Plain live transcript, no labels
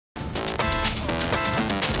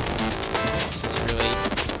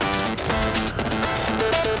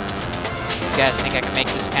guys think I can make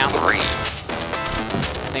this pounce? 3, I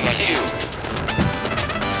think I 2, can.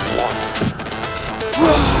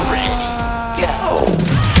 1. Ready, go!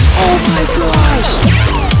 Oh my gosh!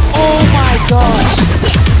 Oh my gosh!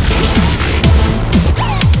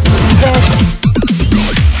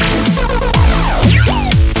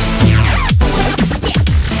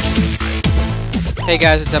 Hey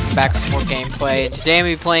guys, what's up? I'm back with some more gameplay. And today I'm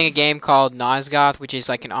going to be playing a game called Nosgoth, which is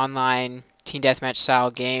like an online team deathmatch style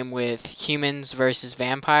game with humans versus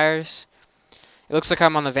vampires. It looks like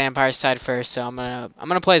I'm on the vampire side first, so I'm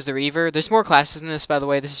gonna play as the Reaver. There's more classes in this, by the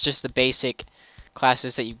way. This is just the basic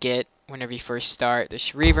classes that you get whenever you first start.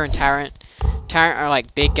 There's Reaver and Tyrant. Tyrant are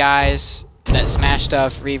like big guys that smash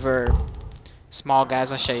stuff. Reaver, small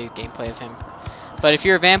guys. I'll show you gameplay of him. But if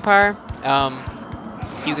you're a vampire,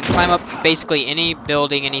 you can climb up basically any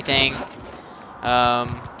building, anything.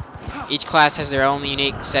 Each class has their own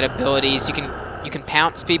unique set of abilities. You can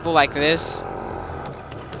pounce people like this.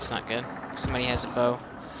 That's not good. Somebody has a bow.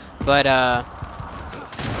 But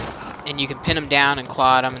and you can pin them down and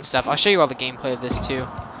claw at them and stuff. I'll show you all the gameplay of this too.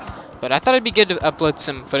 But I thought it'd be good to upload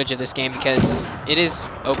some footage of this game because it is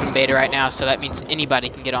open beta right now, so that means anybody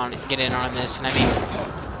can get in on this. And I mean,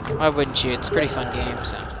 why wouldn't you? It's a pretty fun game,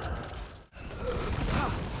 so.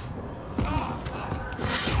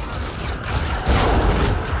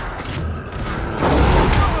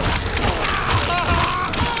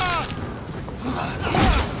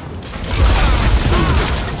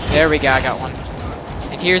 There we go, I got one.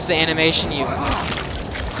 And here's the animation. You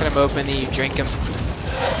cut them open, then you drink them.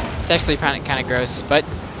 It's actually kind of gross, but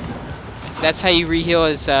that's how you re-heal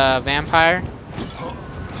as a vampire.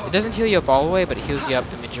 It doesn't heal you up all the way, but it heals you up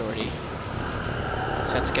the majority.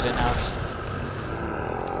 So that's good enough.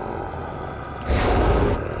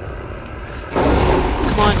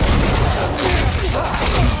 Come on.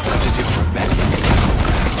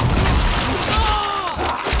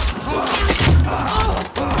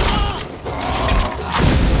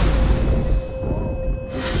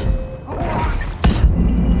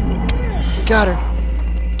 Got her.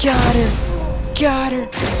 Got her. Got her.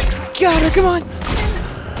 Got her. Come on.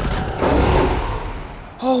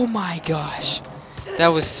 Oh my gosh. That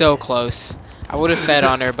was so close. I would have fed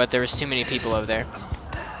on her, but there was too many people over there.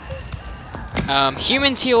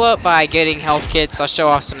 Humans heal up by getting health kits. I'll show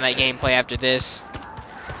off some of that gameplay after this.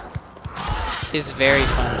 It's very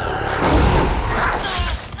fun though.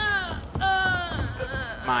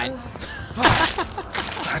 Mine.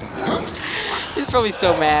 He's probably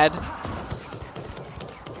so mad.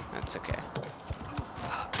 That's okay.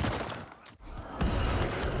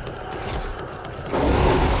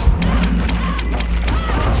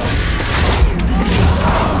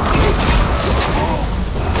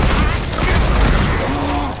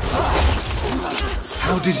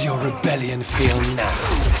 How does your rebellion feel now?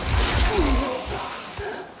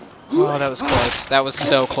 Oh, that was close. That was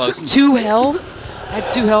so close. 2 health? I had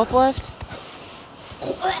 2 health left?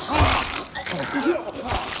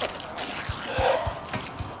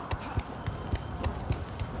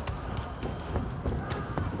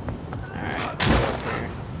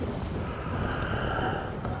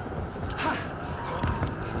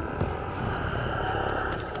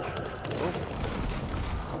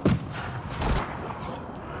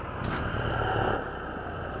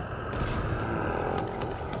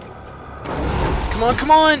 Come on,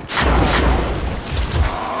 come on!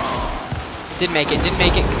 Didn't make it, didn't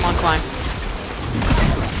make it. Come on, climb.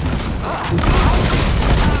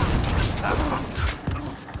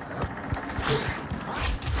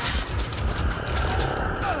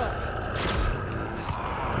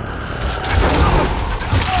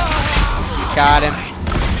 Got him.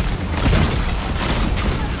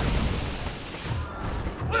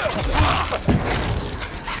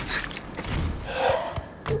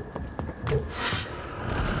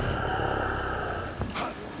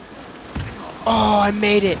 Oh, I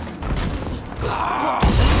made it.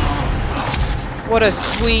 What a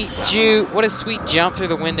sweet jump through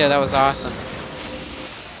the window. That was awesome.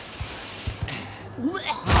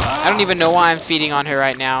 I don't even know why I'm feeding on her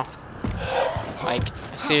right now. Like,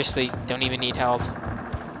 I seriously don't even need help.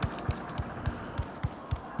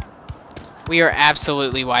 We are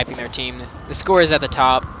absolutely wiping their team. The score is at the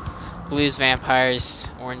top. Blue's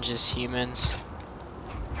vampires, orange's humans.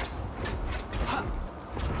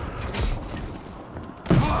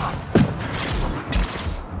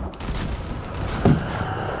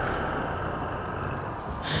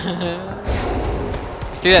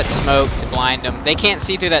 Through that smoke to blind them. They can't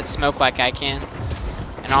see through that smoke like I can.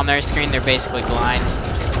 And on their screen, they're basically blind.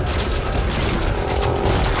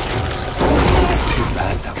 Too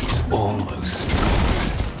bad that was almost.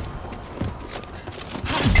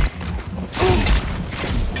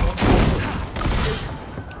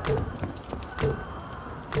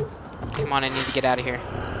 Come on, I need to get out of here.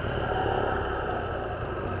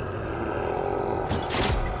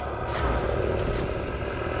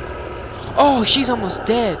 Oh, she's almost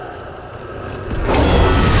dead.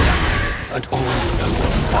 And all you know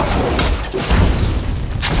will follow.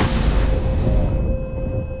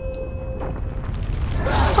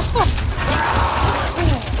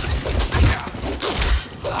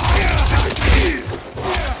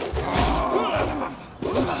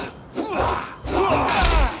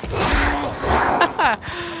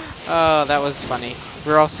 Oh, that was funny.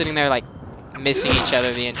 We were all sitting there like missing each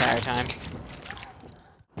other the entire time.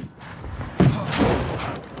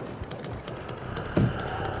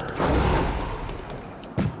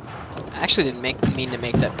 I actually didn't mean to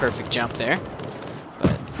make that perfect jump there,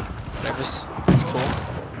 but whatever, it's cool.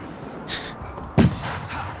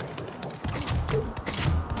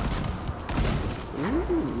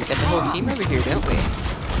 Ooh, we got the whole team over here, don't we?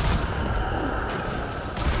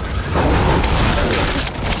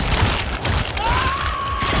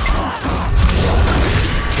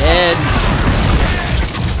 Dead.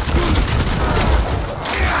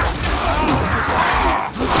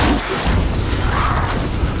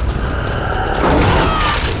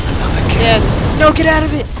 Yes. No, get out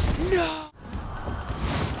of it. No.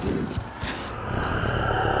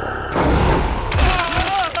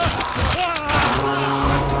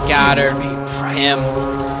 Got her. Him.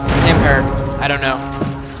 Her. I don't know.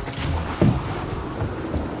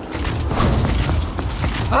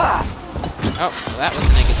 Oh, well, that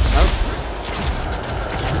wasn't a good smoke.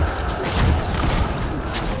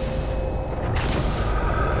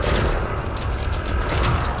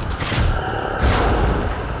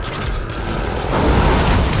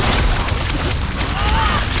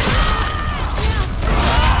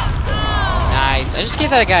 Nice. I just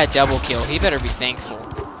gave that guy a double kill. He better be thankful.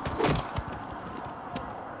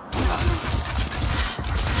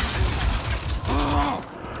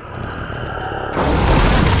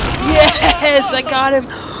 Yes, I got him.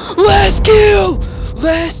 Last kill.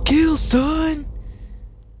 Last kill, son.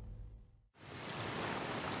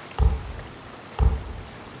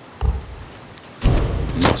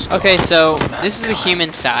 Okay, so this is a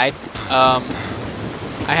human side. I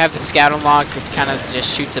have the scout unlocked, which kind of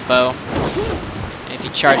just shoots a bow. And if you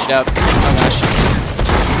charge it up, oh gosh.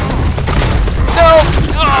 No!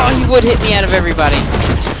 Oh, he would hit me out of everybody.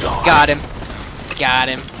 Got him. Got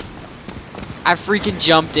him. I freaking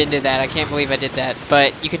jumped into that. I can't believe I did that.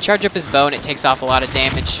 But you can charge up his bow and it takes off a lot of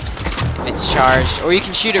damage if it's charged. Or you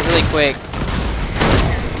can shoot it really quick.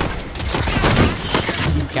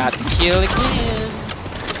 Got the kill again.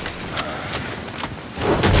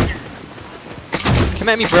 Come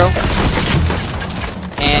at me, bro.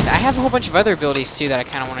 And I have a whole bunch of other abilities too that I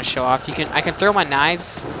kind of want to show off. I can throw my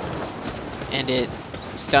knives and it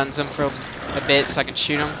stuns them for a bit so I can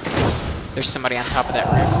shoot them. There's somebody on top of that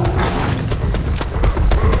roof.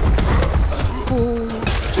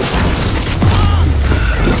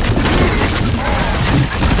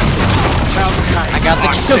 I got the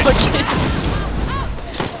kill again.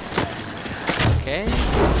 Okay.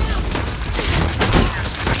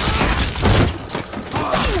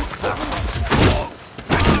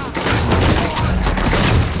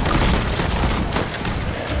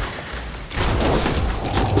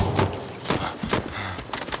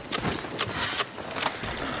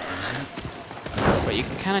 But you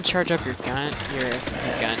can kind of charge up your gun, your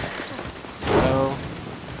gun. So,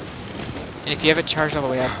 and if you have it charged all the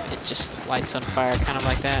way up, it just lights on fire, kind of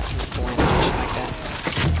like that. Like that.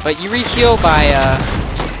 But you re-heal by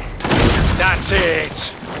That's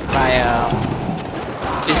it. By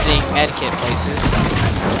visiting medkit places.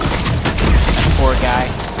 That poor guy.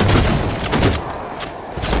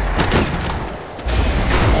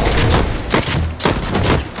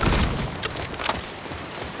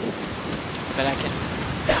 But I can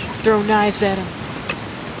throw knives at him.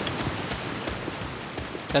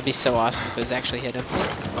 That'd be so awesome if those actually hit him.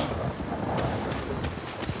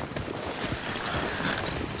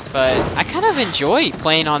 But I kind of enjoy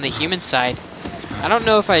playing on the human side. I don't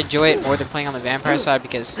know if I enjoy it more than playing on the vampire side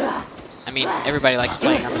because, I mean, everybody likes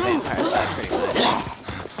playing on the vampire side pretty much.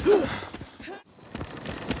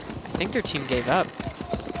 I think their team gave up.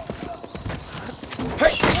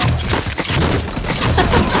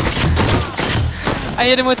 I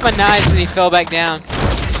hit him with my knives and he fell back down.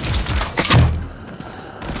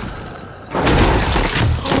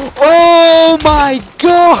 Oh my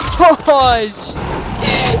gosh!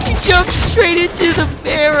 He jumped straight into the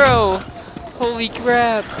barrow! Holy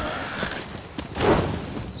crap!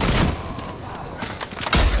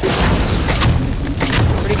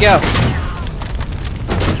 Where'd he go?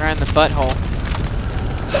 Right in the butthole.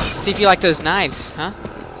 See if you like those knives, huh?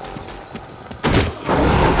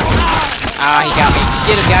 Ah, he got me.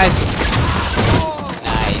 Get him, guys.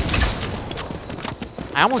 Nice.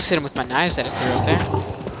 I almost hit him with my knives that I threw up there.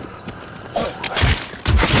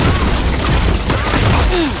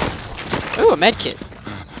 Ooh, a med kit.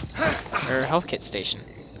 Or health kit station.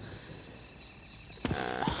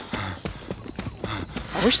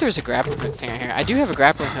 I wish there was a grappling hook thing right here. I do have a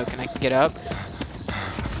grappling hook and I can get up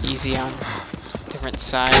easy on different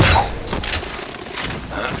sides.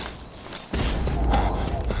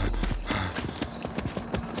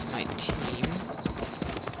 It's my team.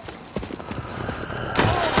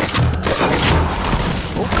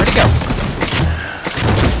 Oh, where'd it go?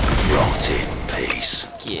 Rot in peace.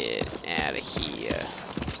 Get out of here.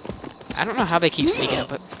 I don't know how they keep sneaking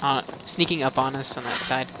up on us on that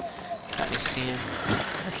side. Let me see him.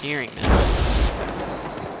 Or hearing them.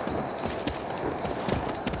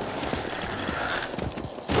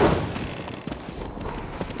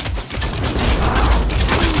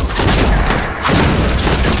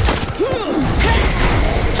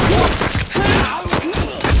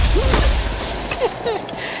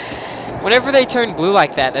 Whenever they turn blue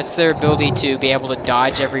like that, that's their ability to be able to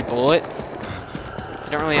dodge every bullet. I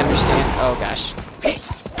don't really understand. Oh gosh.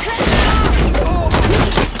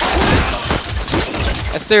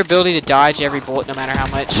 That's their ability to dodge every bullet no matter how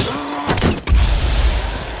much.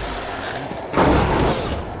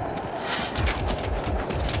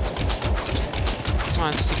 Come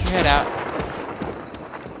on, stick your head out.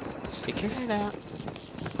 Stick your head out.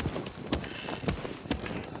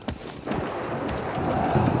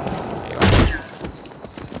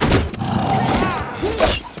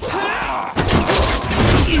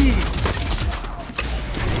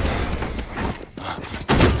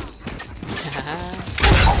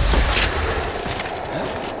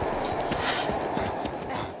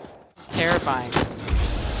 Terrifying.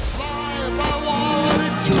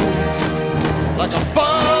 Like a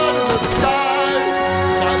bird in the sky,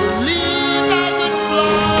 I believe I can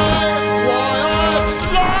fly. Why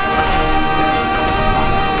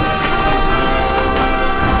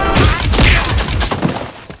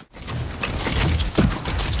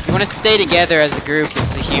You want to stay together as a group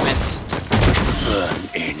as the humans.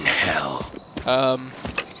 Burn in hell.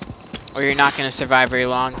 Or you're not going to survive very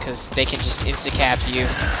long because they can just insta-cap you.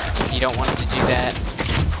 You don't want them to do that.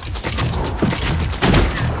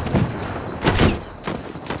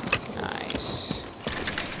 Nice.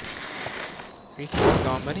 Where do you think you're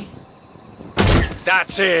going, buddy?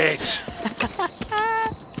 That's it.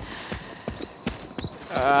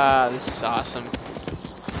 This is awesome.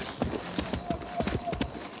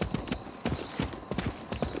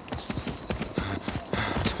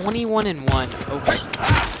 $21-1. Okay.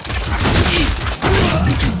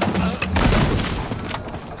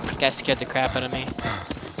 That guy scared the crap out of me.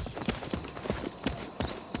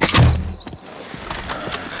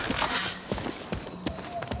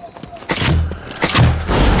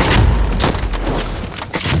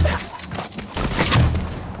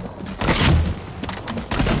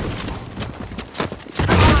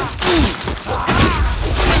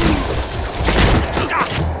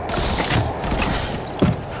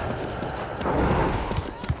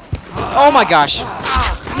 Oh my gosh!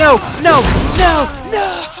 No! No! No!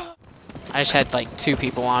 No! I just had like 2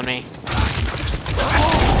 people on me.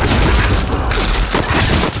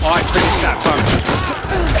 I finished that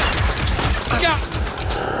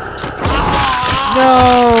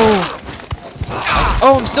No!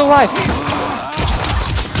 Oh, I'm still alive!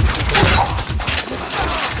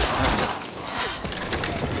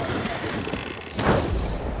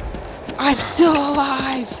 I'm still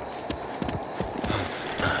alive!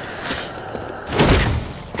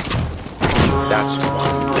 That's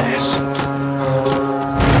one less.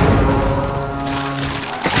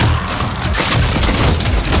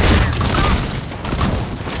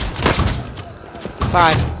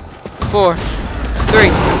 Five, 4, 3.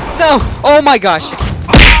 No! Oh my gosh!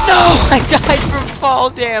 No! I died from fall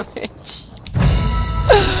damage.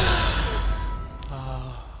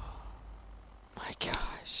 Oh my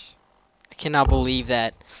gosh! I cannot believe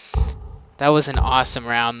that. That was an awesome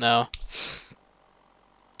round, though.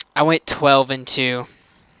 I went 12-2.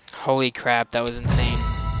 Holy crap, that was insane.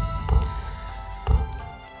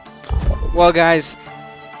 Well, guys,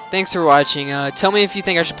 thanks for watching. Tell me if you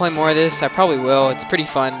think I should play more of this. I probably will. It's pretty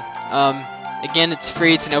fun. Again, it's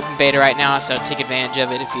free. It's an open beta right now, so take advantage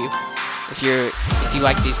of it if you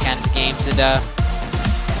like these kinds of games. And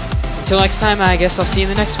until next time, I guess I'll see you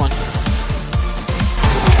in the next one.